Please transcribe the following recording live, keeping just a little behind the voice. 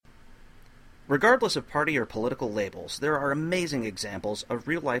Regardless of party or political labels, there are amazing examples of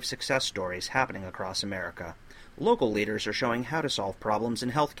real-life success stories happening across America. Local leaders are showing how to solve problems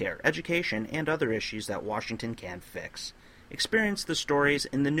in healthcare, education, and other issues that Washington can't fix. Experience the stories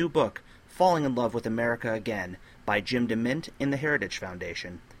in the new book, Falling in Love with America Again, by Jim DeMint in the Heritage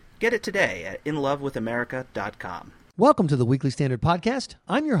Foundation. Get it today at inlovewithamerica.com. Welcome to the Weekly Standard Podcast.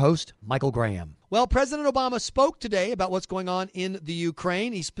 I'm your host, Michael Graham. Well, President Obama spoke today about what's going on in the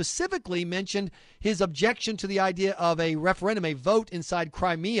Ukraine. He specifically mentioned his objection to the idea of a referendum, a vote inside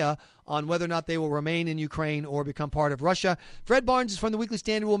Crimea on whether or not they will remain in Ukraine or become part of Russia. Fred Barnes is from the Weekly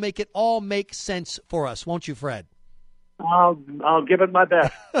Standard. Will make it all make sense for us, won't you, Fred? I'll give it my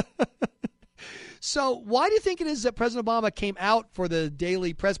best. So why do you think it is that President Obama came out for the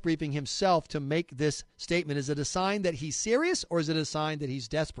daily press briefing himself to make this statement? Is it a sign that he's serious, or is it a sign that he's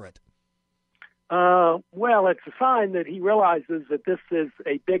desperate? Well, it's a sign that he realizes that this is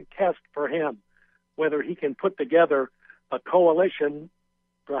a big test for him, whether he can put together a coalition,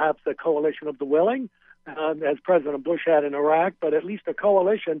 perhaps a coalition of the willing, as President Bush had in Iraq, but at least a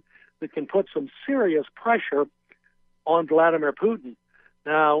coalition that can put some serious pressure on Vladimir Putin.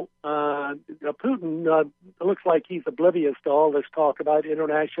 Now, Putin looks like he's oblivious to all this talk about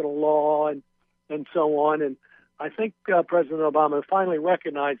international law and so on. And I think President Obama finally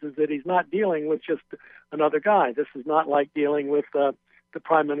recognizes that he's not dealing with just another guy. This is not like dealing with the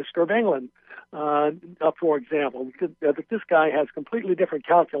Prime Minister of England, for example. This guy has completely different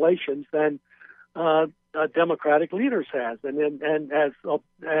calculations than Democratic leaders has. And as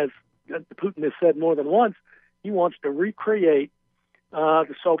Putin has said more than once, he wants to recreate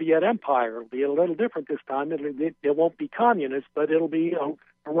the Soviet Empire. It'll be a little different this time. It won't be communist, but it'll be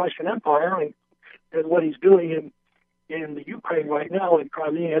a Russian Empire. And what he's doing in the Ukraine right now, in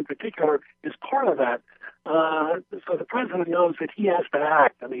Crimea in particular, is part of that. So the president knows that he has to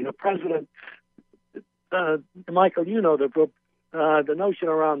act. I mean, the president, Michael, you know the notion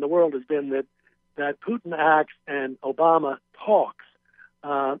around the world has been that Putin acts and Obama talks.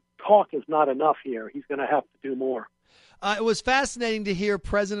 Talk is not enough here. He's going to have to do more. It was fascinating to hear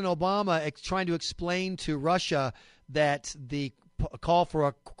President Obama trying to explain to Russia that the call for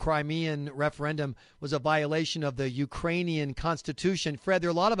a Crimean referendum was a violation of the Ukrainian Constitution. Fred, there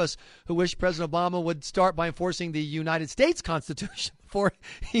are a lot of us who wish President Obama would start by enforcing the United States Constitution before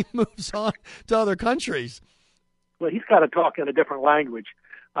he moves on to other countries. Well, he's got to talk in a different language,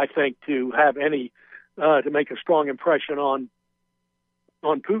 I think, to have any to make a strong impression on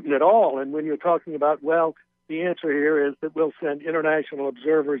Putin at all. And when you're talking about, well, the answer here is that we'll send international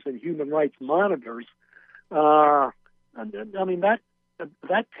observers and human rights monitors. I mean, that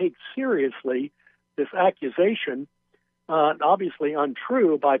takes seriously this accusation, obviously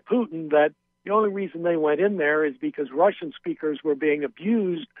untrue, by Putin, that the only reason they went in there is because Russian speakers were being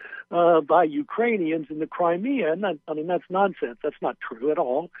abused by Ukrainians in the Crimea. And that's nonsense. That's not true at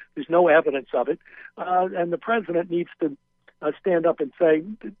all. There's no evidence of it. And the president needs to stand up and say,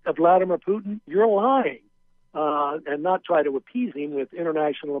 Vladimir Putin, you're lying. And not try to appease him with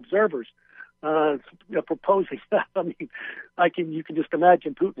international observers proposing that. I mean, you can just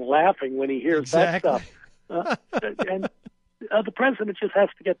imagine Putin laughing when he hears that stuff. And the president just has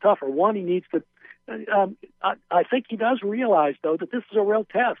to get tougher. One, he needs to. I think he does realize, though, that this is a real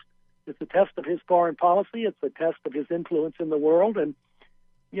test. It's a test of his foreign policy. It's a test of his influence in the world. And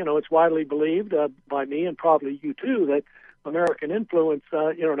it's widely believed by me and probably you too that American influence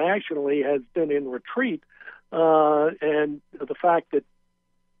internationally has been in retreat. And the fact that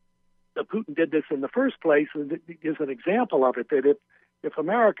Putin did this in the first place is an example of it, that if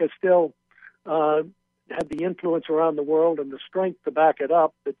America still had the influence around the world and the strength to back it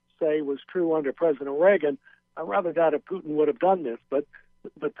up that, say, was true under President Reagan, I rather doubt if Putin would have done this. But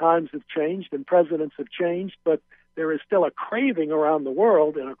times have changed and presidents have changed, but there is still a craving around the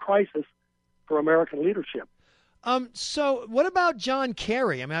world in a crisis for American leadership. So what about John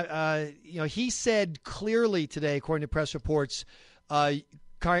Kerry? I mean, he said clearly today, according to press reports,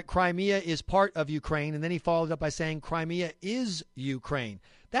 Crimea is part of Ukraine, and then he followed up by saying Crimea is Ukraine.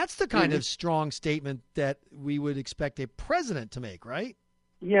 That's the kind of strong statement that we would expect a president to make, right?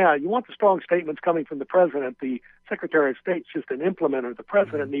 Yeah, you want the strong statements coming from the president. The Secretary of State's just an implementer. The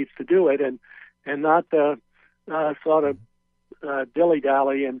president needs to do it and not sort of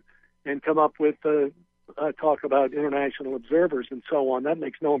dilly-dally and come up with talk about international observers and so on. That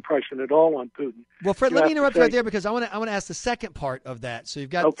makes no impression at all on Putin. Well, Fred, let me interrupt you right there because I want to ask the second part of that. So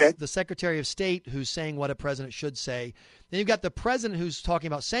you've got the Secretary of State who's saying what a president should say. Then you've got the president who's talking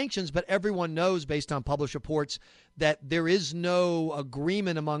about sanctions, but everyone knows based on published reports that there is no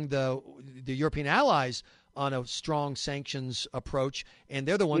agreement among the European allies on a strong sanctions approach, and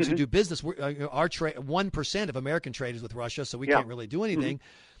they're the ones who do business. Our 1% of American trade is with Russia, so we can't really do anything.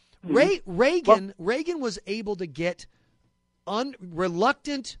 Reagan was able to get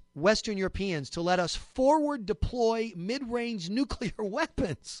reluctant Western Europeans to let us forward deploy mid-range nuclear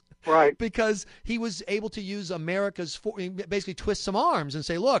weapons. Right. Because he was able to use America's, basically twist some arms and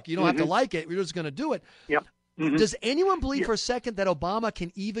say, look, you don't have to like it. We're just going to do it. Yep. Does anyone believe for a second that Obama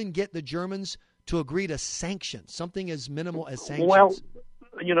can even get the Germans to agree to sanctions, something as minimal as sanctions? Well,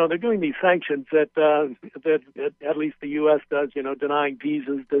 they're doing these sanctions that at least the U.S. does, denying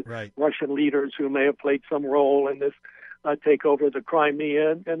visas to Russian leaders who may have played some role in this takeover of the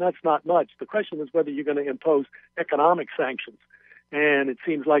Crimea, and that's not much. The question is whether you're going to impose economic sanctions. And it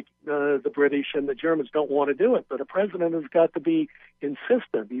seems like the British and the Germans don't want to do it. But a president has got to be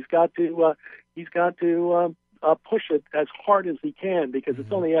insistent. He's got to push it as hard as he can, because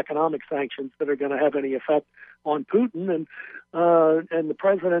it's only economic sanctions that are going to have any effect on Putin. And the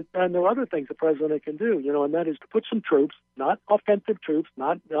president, and there are other things the president can do, and that is to put some troops, not offensive troops,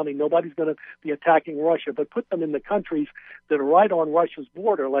 nobody's going to be attacking Russia, but put them in the countries that are right on Russia's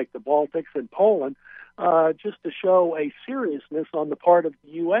border, like the Baltics and Poland, just to show a seriousness on the part of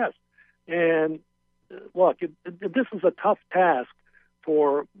the U.S. And look, this is a tough task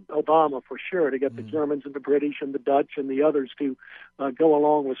for Obama, for sure, to get the Germans and the British and the Dutch and the others to go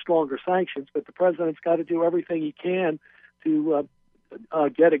along with stronger sanctions. But the president's got to do everything he can to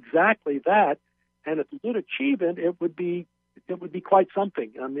get exactly that. And if he did achieve it, it would be quite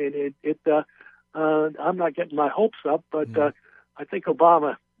something. I mean, I'm not getting my hopes up, but I think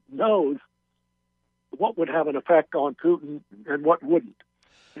Obama knows what would have an effect on Putin and what wouldn't.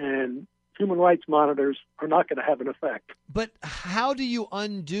 And human rights monitors are not going to have an effect. But how do you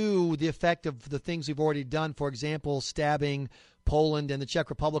undo the effect of the things we've already done? For example, stabbing Poland and the Czech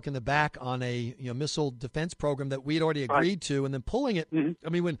Republic in the back on a missile defense program that we had already agreed to, and then pulling it. I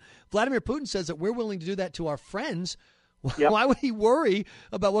mean, when Vladimir Putin says that we're willing to do that to our friends, why would he worry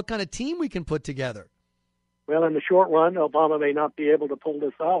about what kind of team we can put together? Well, in the short run, Obama may not be able to pull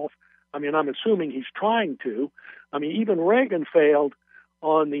this off. I mean, I'm assuming he's trying to. I mean, even Reagan failed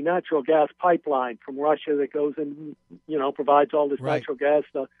on the natural gas pipeline from Russia that goes in, provides all this natural gas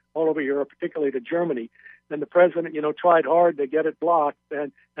all over Europe, particularly to Germany. And the president, tried hard to get it blocked,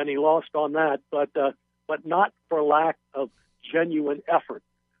 and he lost on that, but not for lack of genuine effort.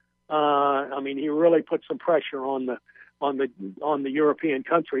 I mean, he really put some pressure on the European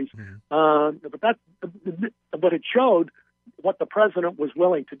countries, but it showed what the president was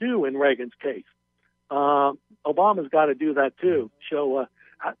willing to do in Reagan's case. Obama's got to do that too, show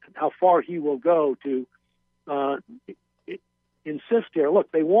how far he will go to insist here.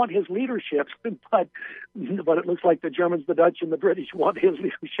 Look, they want his leadership, but it looks like the Germans, the Dutch, and the British want his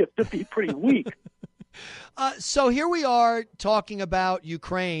leadership to be pretty weak. So here we are talking about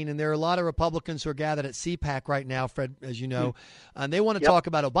Ukraine, and there are a lot of Republicans who are gathered at CPAC right now, Fred, as you know, and they want to talk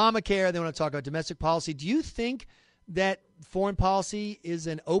about Obamacare. They want to talk about domestic policy. Do you think that foreign policy is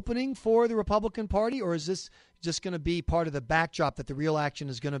an opening for the Republican Party, or is this just going to be part of the backdrop that the real action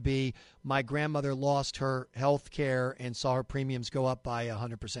is going to be my grandmother lost her health care and saw her premiums go up by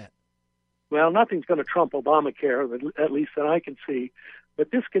 100%? Well, nothing's going to trump Obamacare, at least that I can see.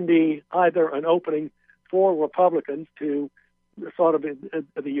 But this can be either an opening for Republicans to sort of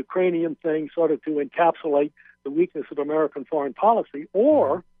the Ukrainian thing, sort of to encapsulate the weakness of American foreign policy,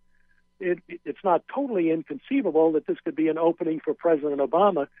 or it's not totally inconceivable that this could be an opening for President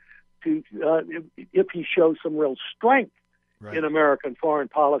Obama to, if he shows some real strength in American foreign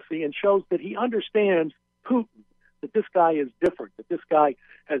policy and shows that he understands Putin, that this guy is different, that this guy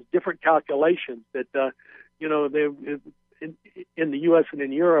has different calculations, that, in the U.S. and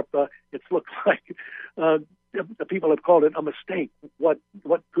in Europe, it's looked like the people have called it a mistake. What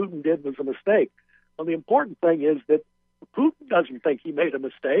Putin did was a mistake. Well, the important thing is that Putin doesn't think he made a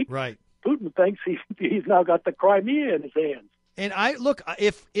mistake. Right. Putin thinks he's now got the Crimea in his hands. And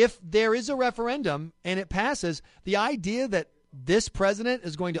if there is a referendum and it passes, the idea that this president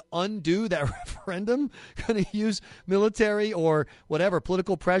is going to undo that referendum, going to use military or whatever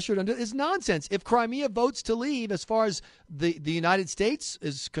political pressure to undo, is nonsense. If Crimea votes to leave, as far as the United States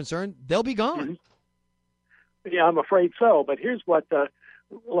is concerned, they'll be gone. Yeah, I'm afraid so. But here's what,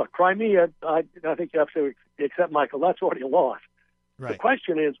 look, Crimea, I think you have to accept, Michael, that's already lost. Right. The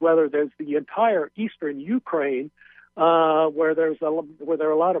question is whether there's the entire eastern Ukraine, where there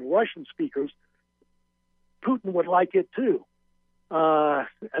are a lot of Russian speakers. Putin would like it too, and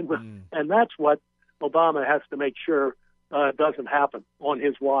that's what Obama has to make sure doesn't happen on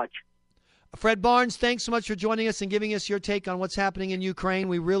his watch. Fred Barnes, thanks so much for joining us and giving us your take on what's happening in Ukraine.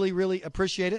 We really, really appreciate it.